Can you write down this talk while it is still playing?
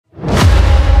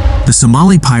The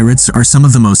Somali pirates are some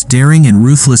of the most daring and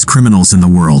ruthless criminals in the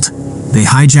world. They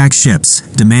hijack ships,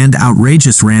 demand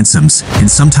outrageous ransoms, and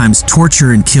sometimes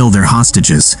torture and kill their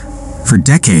hostages. For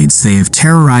decades, they have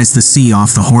terrorized the sea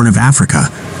off the Horn of Africa,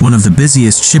 one of the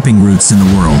busiest shipping routes in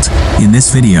the world. In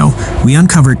this video, we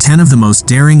uncover 10 of the most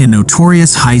daring and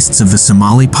notorious heists of the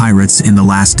Somali pirates in the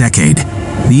last decade.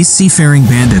 These seafaring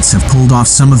bandits have pulled off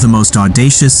some of the most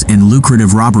audacious and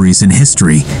lucrative robberies in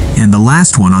history, and the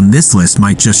last one on this list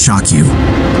might just shock you.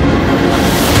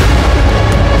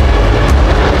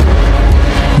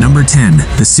 Number 10.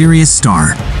 The Sirius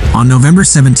Star. On November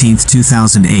 17,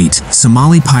 2008,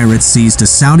 Somali pirates seized a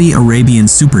Saudi Arabian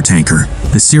supertanker,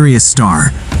 the Sirius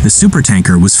Star. The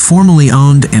supertanker was formerly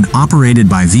owned and operated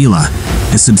by Vela,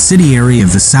 a subsidiary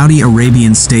of the Saudi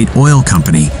Arabian state oil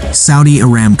company, Saudi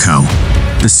Aramco.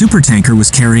 The supertanker was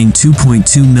carrying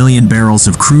 2.2 million barrels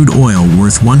of crude oil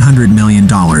worth $100 million.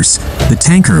 The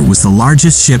tanker was the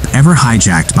largest ship ever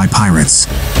hijacked by pirates.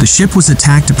 The ship was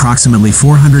attacked approximately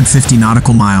 450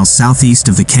 nautical miles southeast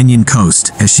of the Kenyan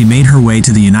coast as she made her way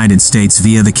to the United States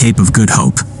via the Cape of Good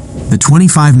Hope. The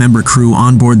 25-member crew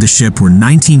on board the ship were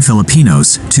 19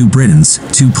 Filipinos, 2 Britons,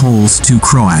 2 Poles, 2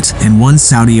 Croat, and 1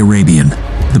 Saudi Arabian.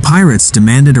 The pirates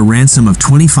demanded a ransom of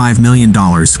 $25 million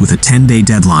with a 10-day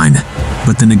deadline,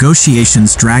 but the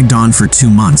negotiations dragged on for 2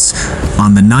 months.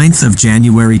 On the 9th of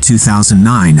January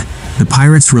 2009, the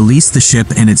pirates released the ship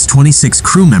and its 26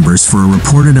 crew members for a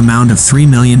reported amount of $3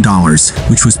 million,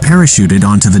 which was parachuted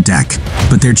onto the deck.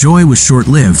 But their joy was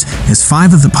short-lived, as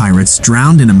 5 of the pirates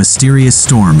drowned in a mysterious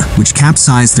storm, which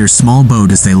capsized their small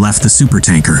boat as they left the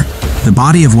supertanker. The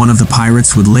body of one of the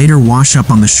pirates would later wash up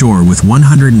on the shore with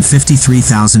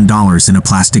 $153,000 in a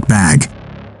plastic bag.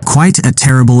 Quite a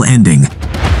terrible ending.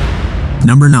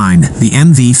 Number 9. The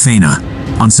MV Faina.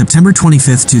 On September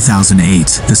 25,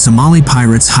 2008, the Somali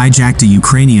pirates hijacked a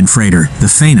Ukrainian freighter, the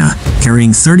Faina,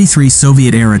 carrying 33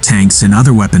 Soviet-era tanks and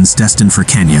other weapons destined for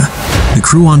Kenya. The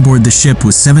crew on board the ship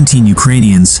was 17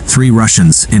 Ukrainians, 3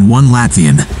 Russians, and 1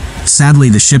 Latvian. Sadly,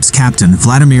 the ship's captain,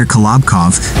 Vladimir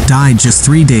Kolobkov, died just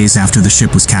 3 days after the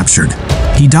ship was captured.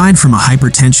 He died from a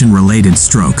hypertension-related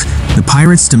stroke. The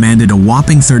pirates demanded a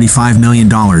whopping $35 million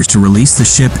to release the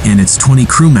ship and its 20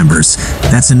 crew members.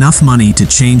 That's enough money to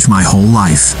change my whole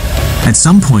life. At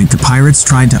some point, the pirates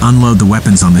tried to unload the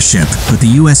weapons on the ship, but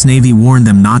the U.S. Navy warned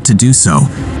them not to do so.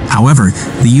 However,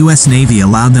 the U.S. Navy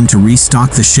allowed them to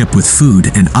restock the ship with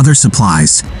food and other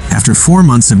supplies. After 4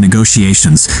 months of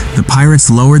negotiations, the pirates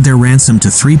lowered their ransom to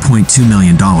 $3.2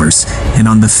 million, and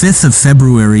on the 5th of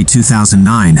February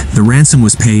 2009, the ransom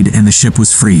was paid and the ship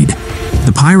was freed.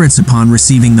 The pirates, upon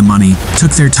receiving the money,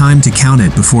 took their time to count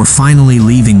it before finally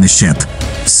leaving the ship.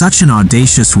 Such an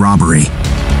audacious robbery.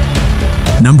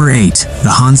 Number 8.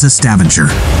 The Hansa Stavanger.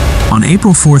 On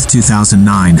April 4,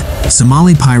 2009,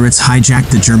 Somali pirates hijacked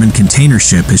the German container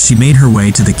ship as she made her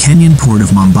way to the Kenyan port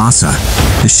of Mombasa.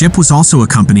 The ship was also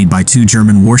accompanied by 2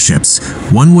 German warships.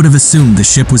 One would have assumed the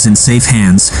ship was in safe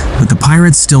hands, but the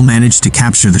pirates still managed to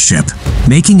capture the ship,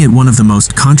 making it one of the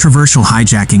most controversial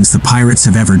hijackings the pirates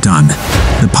have ever done.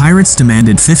 The pirates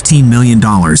demanded $15 million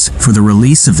for the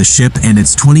release of the ship and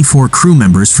its 24 crew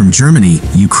members from Germany,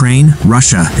 Ukraine,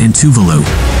 Russia, and Tuvalu.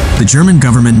 The German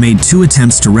government made 2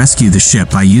 attempts to rescue the ship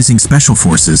by using special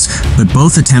forces, but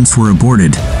both attempts were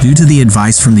aborted due to the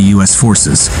advice from the U.S.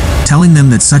 forces, telling them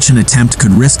that such an attempt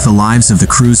could risk the lives of the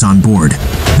crews on board.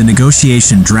 The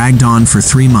negotiation dragged on for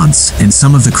 3 months, and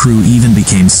some of the crew even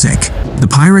became sick. The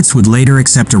pirates would later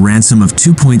accept a ransom of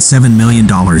 $2.7 million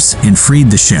and freed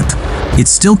the ship.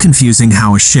 It's still confusing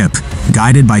how a ship,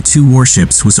 guided by 2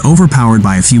 warships, was overpowered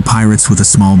by a few pirates with a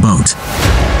small boat.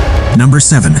 Number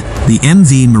 7. The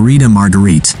MV Merida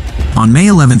Marguerite. On May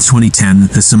 11, 2010,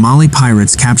 the Somali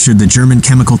pirates captured the German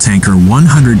chemical tanker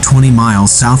 120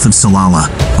 miles south of Salalah,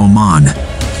 Oman.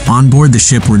 On board the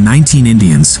ship were 19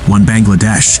 Indians, 1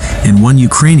 Bangladesh, and 1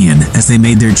 Ukrainian as they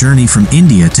made their journey from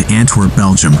India to Antwerp,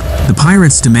 Belgium. The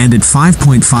pirates demanded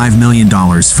 $5.5 million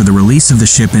for the release of the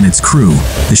ship and its crew.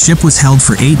 The ship was held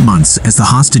for 8 months as the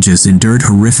hostages endured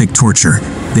horrific torture.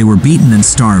 They were beaten and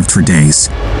starved for days.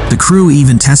 The crew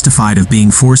even testified of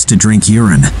being forced to drink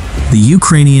urine. The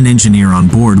Ukrainian engineer on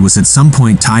board was at some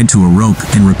point tied to a rope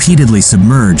and repeatedly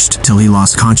submerged till he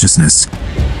lost consciousness.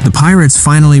 The pirates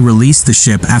finally released the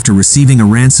ship after receiving a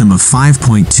ransom of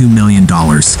 $5.2 million.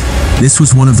 This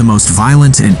was one of the most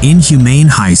violent and inhumane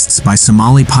heists by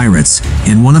Somali pirates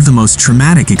and one of the most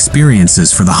traumatic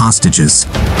experiences for the hostages.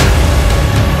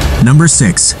 Number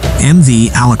 6. MV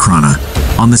Alakrana.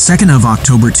 On the 2nd of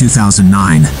October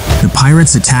 2009, the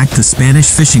pirates attacked the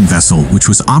Spanish fishing vessel which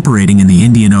was operating in the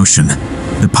Indian Ocean.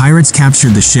 The pirates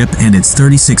captured the ship and its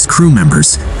 36 crew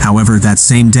members. However, that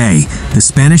same day, the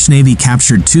Spanish Navy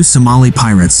captured 2 Somali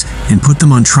pirates and put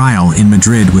them on trial in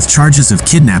Madrid with charges of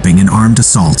kidnapping and armed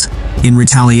assault. In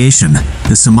retaliation,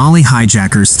 the Somali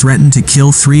hijackers threatened to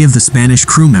kill 3 of the Spanish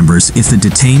crew members if the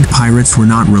detained pirates were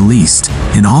not released,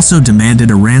 and also demanded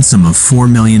a ransom of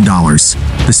 $4 million.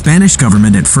 The Spanish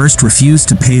government at first refused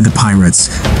to pay the pirates,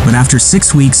 but after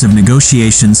 6 weeks of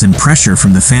negotiations and pressure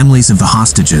from the families of the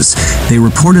hostages, they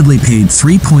reportedly paid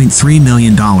 $3.3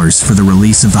 million for the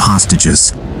release of the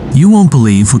hostages. You won't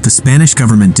believe what the Spanish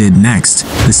government did next.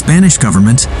 The Spanish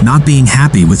government, not being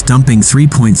happy with dumping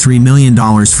 $3.3 million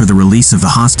for the release of the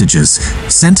hostages,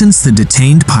 sentenced the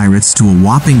detained pirates to a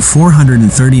whopping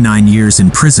 439 years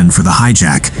in prison for the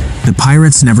hijack. The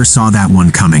pirates never saw that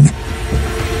one coming.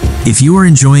 If you are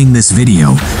enjoying this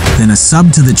video, then a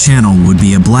sub to the channel would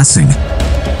be a blessing.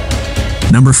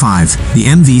 Number 5. The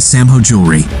MV Samho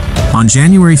Jewelry. On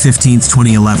January 15,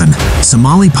 2011,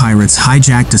 Somali pirates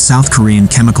hijacked a South Korean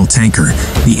chemical tanker,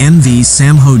 the MV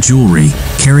Samho Jewelry,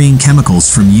 carrying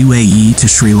chemicals from UAE to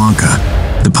Sri Lanka.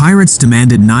 The pirates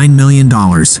demanded $9 million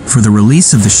for the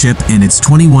release of the ship and its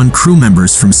 21 crew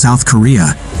members from South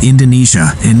Korea,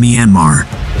 Indonesia, and Myanmar.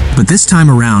 But this time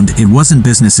around, it wasn't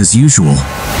business as usual.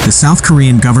 The South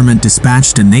Korean government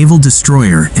dispatched a naval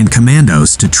destroyer and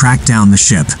commandos to track down the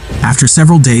ship. After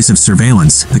several days of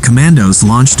surveillance, the commandos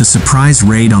launched a surprise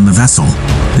raid on the vessel.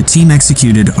 The team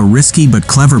executed a risky but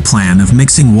clever plan of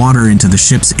mixing water into the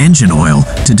ship's engine oil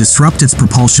to disrupt its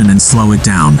propulsion and slow it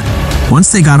down.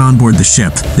 Once they got on board the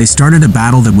ship, they started a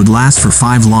battle that would last for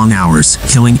 5 long hours,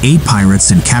 killing 8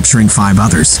 pirates and capturing 5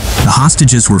 others. The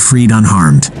hostages were freed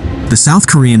unharmed. The South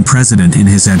Korean president in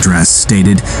his address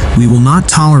stated, "We will not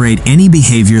tolerate any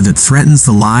behavior that threatens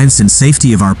the lives and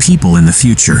safety of our people in the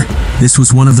future." This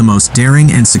was one of the most daring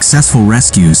and successful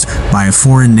rescues by a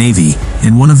foreign navy,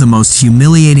 and one of the most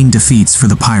humiliating defeats for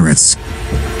the pirates.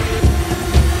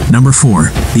 Number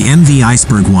 4. The MV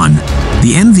Iceberg 1.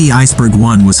 The MV Iceberg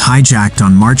 1 was hijacked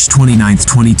on March 29,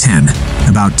 2010,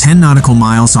 about 10 nautical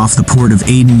miles off the port of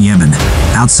Aden, Yemen,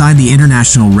 outside the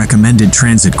International Recommended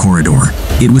Transit Corridor.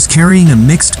 It was carrying a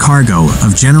mixed cargo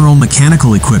of general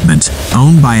mechanical equipment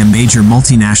owned by a major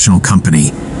multinational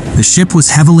company. The ship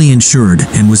was heavily insured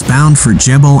and was bound for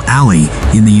Jebel Ali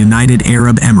in the United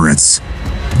Arab Emirates.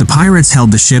 The pirates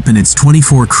held the ship and its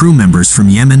 24 crew members from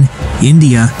Yemen,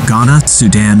 India, Ghana,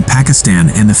 Sudan, Pakistan,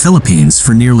 and the Philippines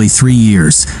for nearly 3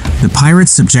 years. The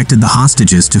pirates subjected the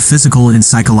hostages to physical and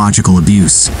psychological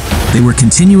abuse. They were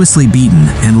continuously beaten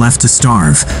and left to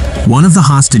starve. One of the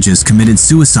hostages committed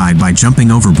suicide by jumping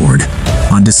overboard.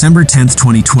 On December 10,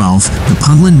 2012, the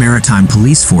Puntland Maritime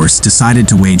Police Force decided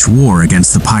to wage war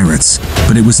against the pirates.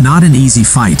 But it was not an easy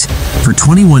fight. For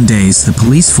 21 days, the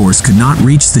police force could not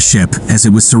reach the ship as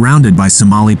it was surrounded by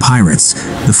Somali pirates.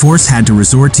 The force had to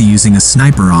resort to using a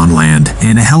sniper on land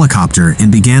and a helicopter and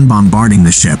began bombarding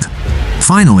the ship.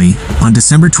 Finally, on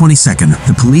December 22nd,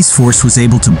 the police force was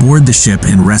able to board the ship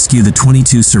and rescue the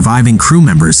 22 surviving crew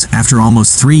members after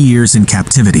almost 3 years in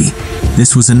captivity.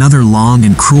 This was another long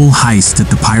and cruel heist that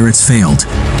the pirates failed.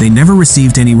 They never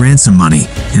received any ransom money,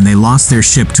 and they lost their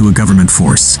ship to a government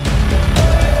force.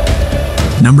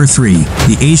 Number 3.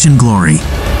 The Asian Glory.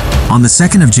 On the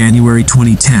 2nd of January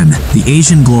 2010, the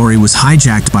Asian Glory was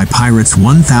hijacked by pirates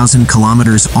 1,000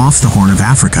 kilometers off the Horn of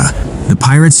Africa. The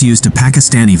pirates used a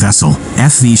Pakistani vessel,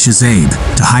 FV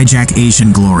Shahzab, to hijack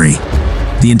Asian Glory.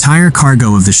 The entire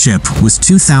cargo of the ship was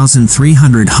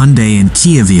 2,300 Hyundai and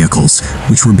Kia vehicles,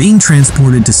 which were being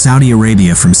transported to Saudi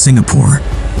Arabia from Singapore.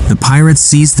 The pirates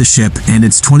seized the ship and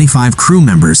its 25 crew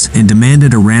members and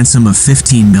demanded a ransom of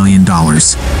 $15 million.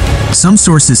 Some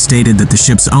sources stated that the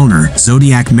ship's owner,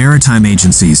 Zodiac Maritime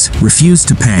Agencies, refused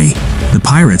to pay. The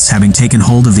pirates, having taken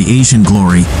hold of the Asian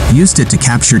Glory, used it to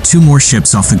capture 2 more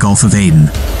ships off the Gulf of Aden,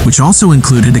 which also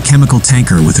included a chemical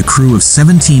tanker with a crew of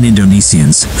 17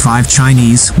 Indonesians, 5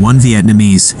 Chinese, 1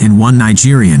 Vietnamese, and 1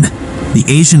 Nigerian. The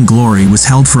Asian Glory was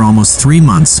held for almost 3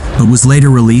 months, but was later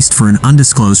released for an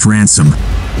undisclosed ransom.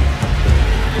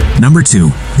 Number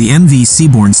 2. The MV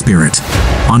Seaborne Spirit.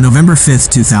 On November 5,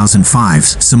 2005,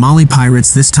 Somali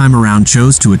pirates this time around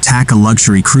chose to attack a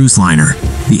luxury cruise liner,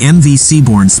 the MV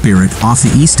Seaborne Spirit, off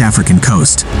the East African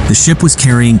coast. The ship was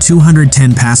carrying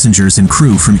 210 passengers and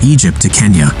crew from Egypt to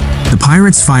Kenya. The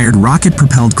pirates fired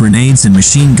rocket-propelled grenades and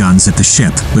machine guns at the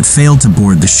ship, but failed to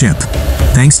board the ship.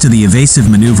 Thanks to the evasive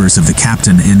maneuvers of the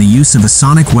captain and the use of a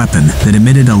sonic weapon that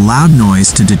emitted a loud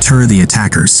noise to deter the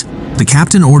attackers. The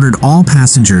captain ordered all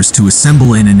passengers to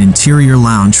assemble in an interior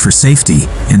lounge for safety,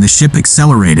 and the ship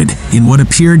accelerated in what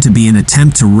appeared to be an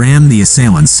attempt to ram the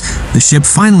assailants. The ship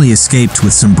finally escaped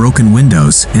with some broken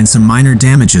windows and some minor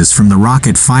damages from the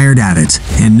rocket fired at it,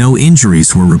 and no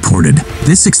injuries were reported.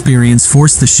 This experience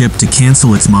forced the ship to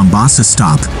cancel its Mombasa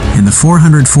stop, and the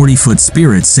 440-foot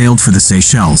Spirit sailed for the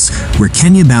Seychelles, where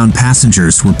Kenya-bound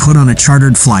passengers were put on a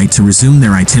chartered flight to resume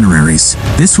their itineraries.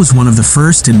 This was one of the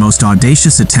first and most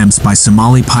audacious attempts by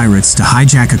Somali pirates to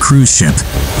hijack a cruise ship,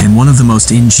 and one of the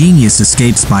most ingenious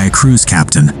escapes by a cruise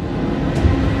captain.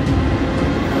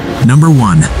 Number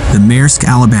 1. The Maersk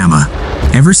Alabama.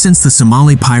 Ever since the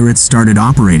Somali pirates started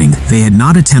operating, they had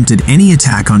not attempted any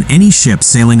attack on any ship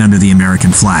sailing under the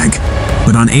American flag.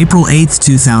 But on April 8,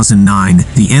 2009,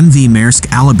 the MV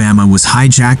Maersk Alabama was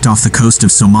hijacked off the coast of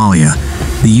Somalia.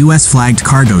 The US-flagged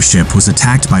cargo ship was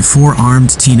attacked by 4 armed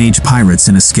teenage pirates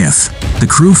in a skiff. The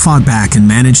crew fought back and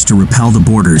managed to repel the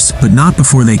boarders, but not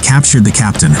before they captured the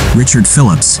captain, Richard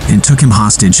Phillips, and took him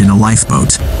hostage in a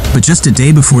lifeboat. But just a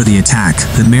day before the attack,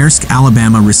 the Maersk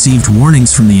Alabama received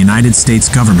warnings from the United States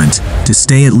government to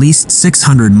stay at least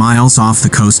 600 miles off the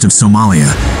coast of Somalia.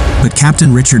 But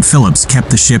Captain Richard Phillips kept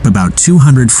the ship about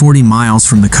 240 miles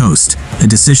from the coast, a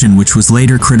decision which was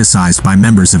later criticized by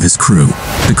members of his crew.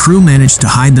 The crew managed to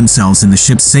hide themselves in the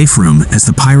ship's safe room as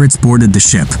the pirates boarded the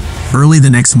ship. Early the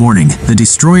next morning, the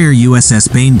destroyer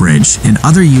USS Bainbridge and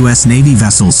other US Navy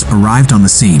vessels arrived on the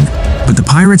scene, but the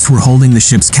pirates were holding the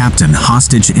ship's captain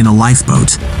hostage in a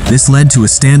lifeboat. This led to a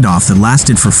standoff that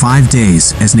lasted for 5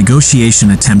 days as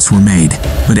negotiation attempts were made,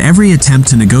 but every attempt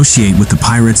to negotiate with the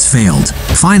pirates failed.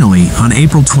 Finally, on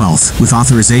April 12th, with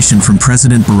authorization from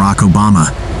President Barack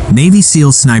Obama, Navy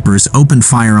SEAL snipers opened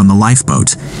fire on the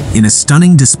lifeboat. In a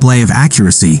stunning display of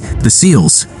accuracy, the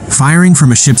SEALs, firing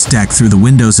from a ship's deck through the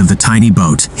windows of the tiny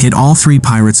boat, hit all 3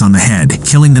 pirates on the head,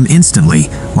 killing them instantly,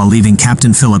 while leaving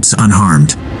Captain Phillips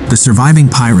unharmed. The surviving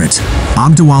pirate,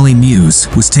 Abdulwali Muse,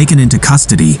 was taken into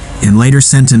custody and later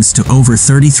sentenced to over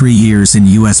 33 years in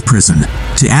US prison.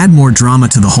 To add more drama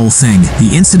to the whole thing,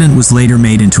 the incident was later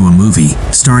made into a movie,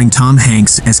 starring Tom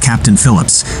Hanks as Captain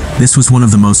Phillips. This was one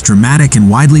of the most dramatic and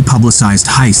widely publicized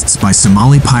heists by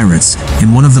Somali pirates,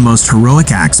 and one of the most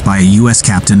heroic acts by a US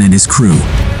captain and his crew.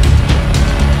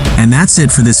 And that's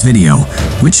it for this video.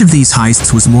 Which of these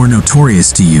heists was more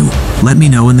notorious to you? Let me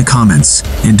know in the comments.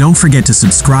 And don't forget to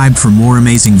subscribe for more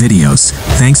amazing videos.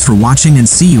 Thanks for watching and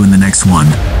see you in the next one.